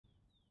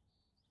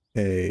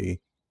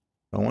Hey,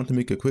 I want to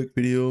make a quick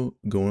video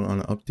going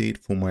on an update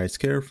for my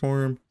Scarab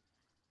Farm.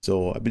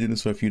 So I've been doing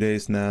this for a few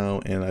days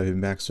now and I've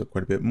been maxed up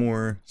quite a bit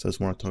more. So I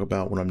just want to talk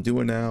about what I'm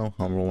doing now,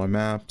 how I'm rolling my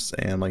maps,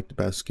 and like the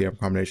best Scarab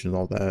combinations and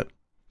all that.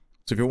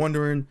 So if you're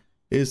wondering,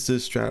 is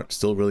this strat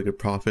still really good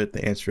profit?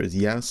 The answer is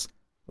yes,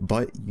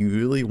 but you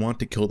really want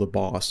to kill the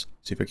boss.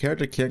 So if your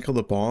character can't kill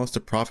the boss, the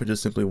profit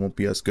just simply won't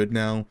be as good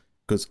now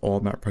because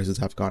all map prices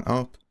have gone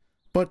up,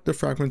 but the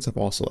fragments have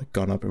also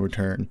gone up in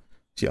return.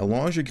 So yeah, as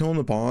long as you're killing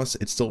the boss,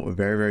 it's still a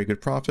very, very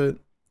good profit.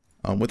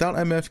 Without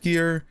MF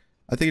gear,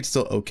 I think it's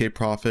still okay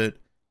profit.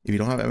 If you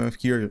don't have MF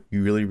gear,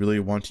 you really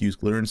want to use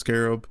glitter and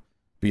scarab.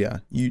 But yeah,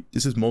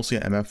 this is mostly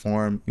an MF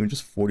farm. Even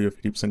just 40 or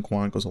 50%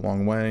 quant goes a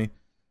long way.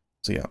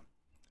 So yeah.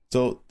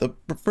 So the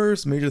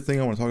first major thing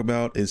I want to talk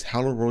about is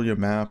how to roll your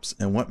maps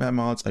and what map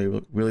mods are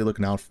you really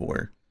looking out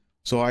for.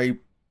 So I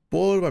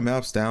boiled my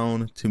maps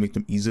down to make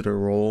them easy to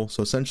roll.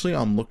 So essentially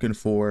I'm looking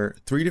for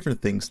 3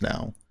 different things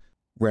now.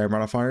 Rare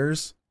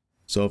modifiers.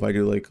 So if I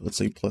do let's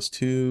say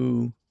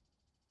 +2,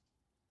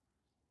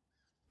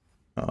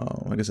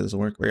 I guess it doesn't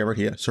work right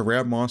here. So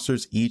rare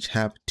monsters each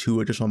have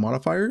 2 additional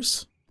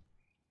modifiers.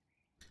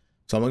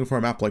 So I'm looking for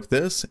a map like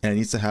this and it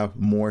needs to have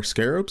more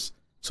scarabs.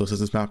 So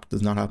since this map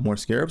does not have more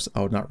scarabs,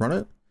 I would not run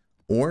it.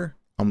 Or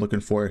I'm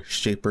looking for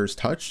Shaper's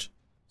Touch.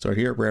 So right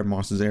here, rare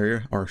monsters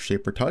area are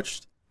Shaper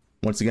touched.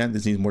 Once again,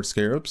 this needs more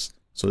scarabs.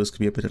 So this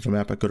could be a potential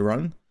map I could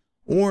run.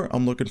 Or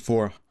I'm looking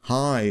for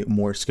high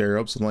more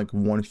scarabs, so like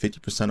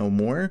 150% or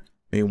more.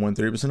 Maybe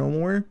 130% or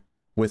more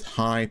with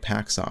high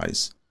pack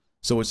size.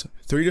 So it's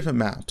 3 different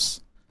maps.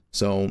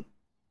 So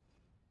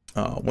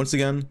once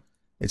again,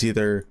 it's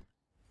either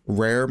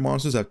rare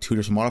monsters have 2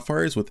 additional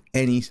modifiers with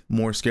any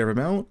more scarab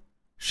amount,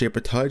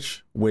 Shaper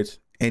Touch with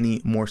any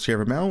more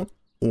scarab amount,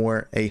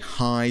 or a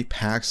high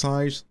pack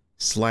size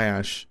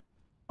slash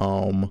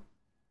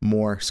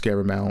more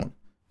scarab amount.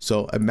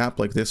 So a map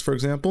like this, for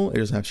example, it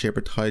doesn't have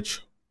Shaper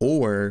Touch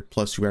or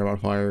 +2 rare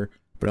modifier,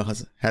 but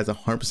it has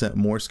 100%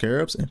 more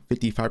scarabs and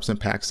 55%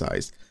 pack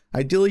size.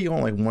 Ideally, you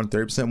want like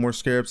 130% more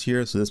scarabs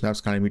here, so this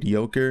map's kind of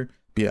mediocre.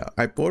 But yeah,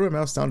 I boiled my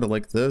maps down to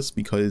like this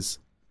because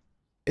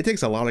it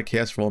takes a lot of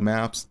chaos for all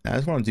maps. I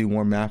just want to do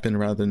more mapping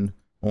rather than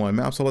all my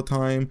maps all the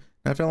time.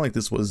 And I felt like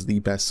this was the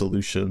best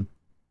solution.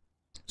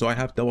 So I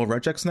have double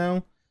regex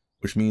now,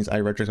 which means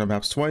I regex my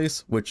maps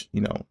twice, which,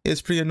 you know,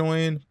 is pretty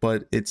annoying,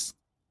 but it's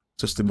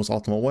just the most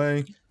optimal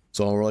way.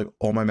 So I'll roll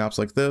all my maps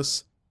like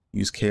this,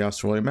 use chaos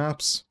to roll your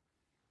maps.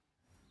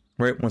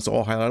 Right, once they're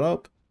all highlight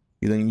up,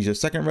 you then use your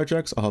second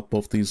regex. I'll have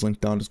both these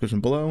linked down in the description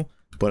below,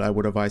 but I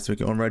would advise to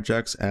make your own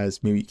regex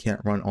as maybe you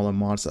can't run all the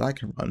mods that I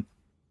can run.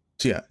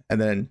 So yeah,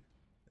 and then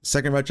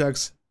second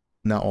regex,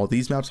 now all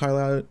these maps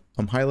highlight,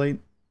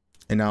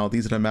 and now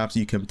these are the maps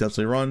you can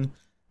potentially run.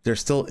 There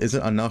still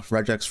isn't enough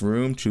regex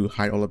room to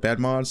hide all the bad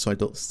mods, so I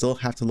still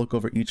have to look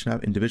over each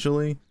map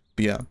individually.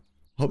 But yeah,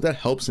 I hope that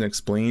helps and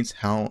explains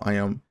how I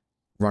am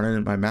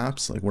running my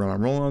maps, like what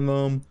I'm rolling on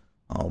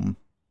them,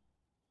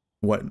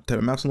 what type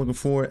of maps I'm looking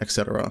for,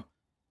 etc.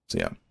 So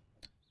yeah.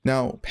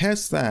 Now,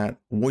 past that,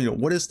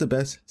 what is the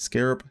best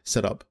scarab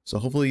setup? So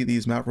hopefully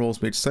these map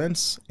rolls made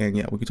sense, and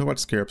yeah, we can talk about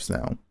scarabs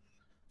now.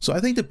 So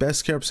I think the best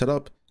scarab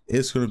setup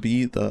is going to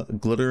be the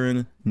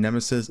Glittering,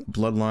 Nemesis,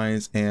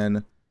 Bloodlines,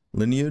 and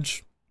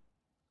Lineage.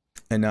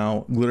 And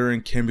now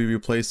Glittering can be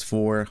replaced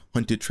for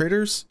Hunted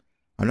Traders.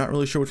 I'm not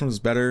really sure which one is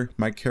better.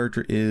 My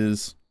character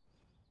is,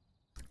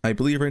 I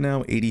believe right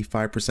now,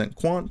 85%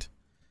 quant.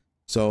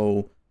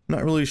 So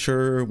not really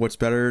sure what's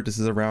better. This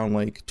is around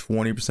like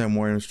 20%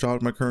 more damage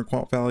drop my current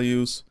quant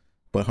values,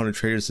 but 100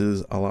 traders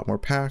is a lot more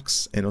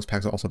packs, and those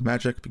packs are also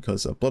magic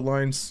because of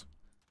bloodlines.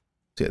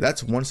 So yeah,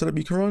 that's one setup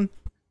you can run,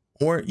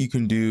 or you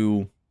can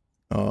do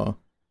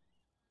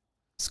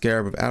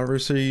Scarab of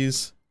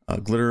Adversaries,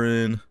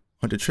 Glittering,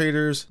 100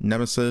 traders,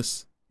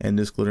 Nemesis, and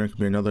this Glittering can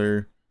be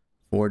another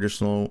 4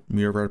 additional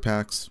mirror red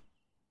packs.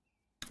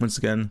 Once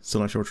again,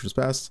 still not sure which is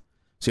best.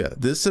 So yeah,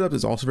 this setup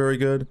is also very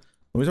good.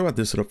 Let me talk about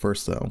this setup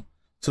first though.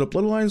 So the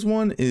Bloodlines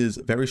one is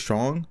very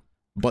strong,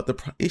 but the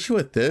issue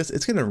with this,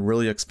 it's getting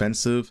really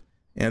expensive,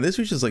 and this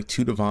reaches like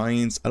 2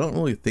 divines. I don't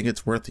really think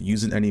it's worth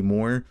using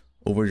anymore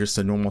over just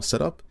a normal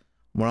setup.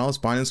 When I was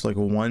buying this for like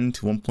 1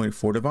 to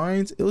 1.4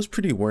 divines, it was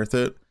pretty worth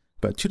it,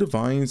 but 2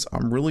 divines,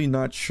 I'm really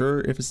not sure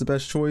if it's the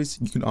best choice.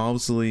 You can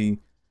obviously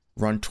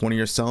run 20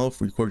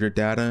 yourself, record your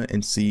data,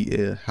 and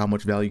see how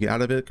much value you get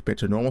out of it compared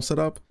to a normal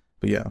setup,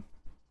 but yeah.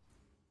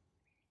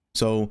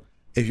 So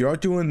if you are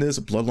doing this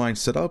bloodline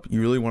setup,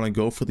 you really want to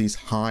go for these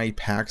high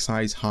pack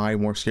size, high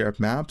more scarab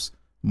maps,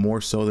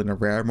 more so than the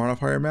rare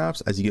modifier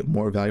maps, as you get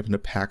more value from the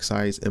pack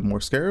size and more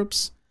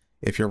scarabs.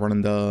 If you're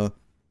running the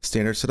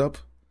standard setup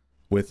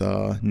with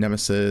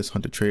Nemesis,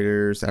 Hunted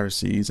Traders,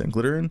 Adversaries, and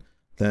Glittering,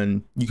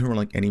 then you can run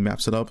like any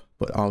map setup,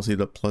 but obviously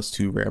the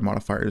 +2 rare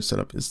modifier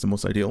setup is the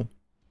most ideal.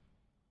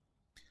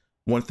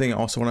 One thing I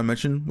also want to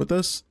mention with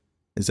this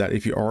is that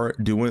if you are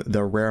doing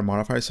the rare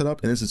modifier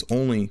setup, and this is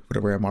only for the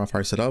rare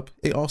modifier setup,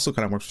 it also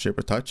kind of works with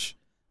Shaper Touch,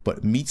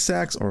 but meat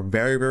sacks are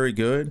very, very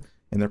good,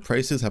 and their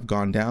prices have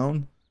gone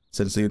down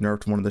since they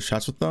nerfed one of the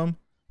shots with them.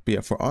 But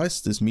yeah, for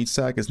us, this meat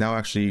sack is now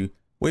actually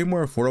way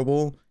more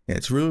affordable, and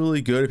it's really,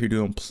 really good if you're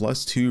doing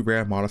 +2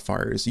 rare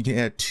modifiers. You can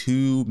add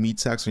 2 meat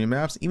sacks on your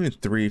maps, even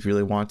 3 if you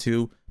really want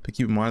to, but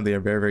keep in mind they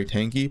are very, very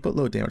tanky, but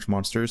low damage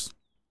monsters.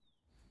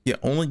 Yeah,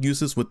 only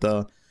uses with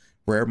the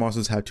rare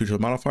monsters have 2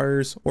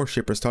 modifiers or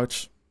Shaper's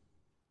Touch.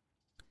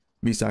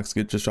 Meat sacks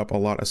could just drop a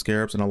lot of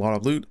scarabs and a lot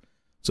of loot,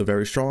 so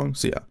very strong.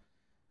 So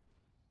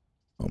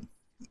yeah,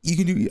 you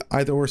can do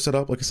either or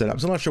setup. Like I said, I'm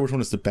still not sure which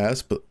one is the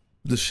best, but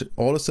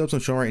all the setups I'm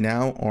showing right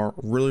now are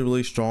really,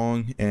 really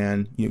strong,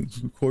 and you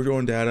can record your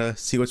own data,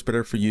 see what's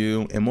better for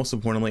you, and most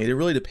importantly, it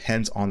really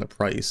depends on the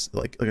price.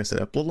 Like I said,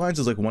 if bloodlines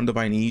is like 1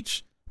 divine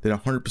each, then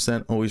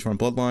 100% always run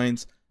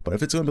bloodlines. But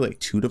if it's going to be like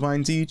 2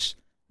 divines each,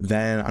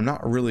 then I'm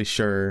not really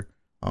sure.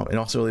 It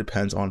also really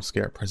depends on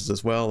scarab prices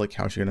as well, like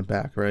how much you're going to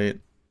back, right?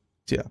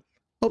 So yeah,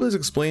 hope this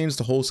explains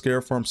the whole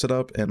Scarab Farm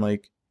setup and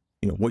like,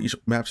 you know, what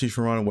maps you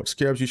should run and what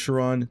scarabs you should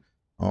run.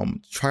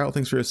 Try out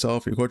things for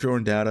yourself, record your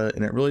own data,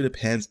 and it really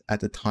depends at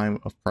the time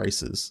of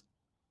prices.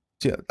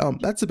 So yeah,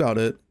 that's about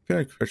it. If you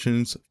have any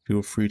questions,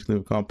 feel free to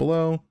leave a comment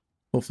below.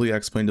 Hopefully I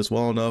explained this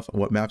well enough,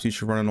 what maps you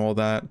should run and all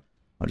that.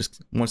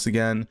 Just once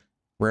again,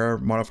 rare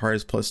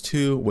modifiers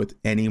 +2 with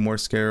any more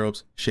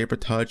scarabs, Shaper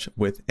Touch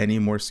with any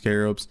more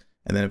scarabs,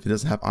 and then if it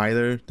doesn't have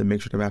either, then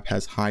make sure the map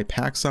has high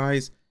pack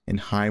size and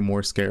high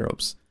more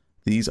scarabs.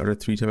 These are the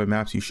 3 type of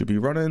maps you should be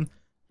running.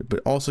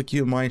 But also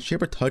keep in mind,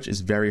 Shaper Touch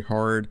is very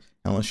hard.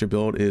 Unless your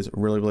build is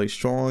really, really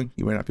strong,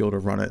 you might not be able to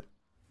run it.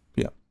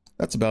 But yeah,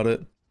 that's about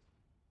it.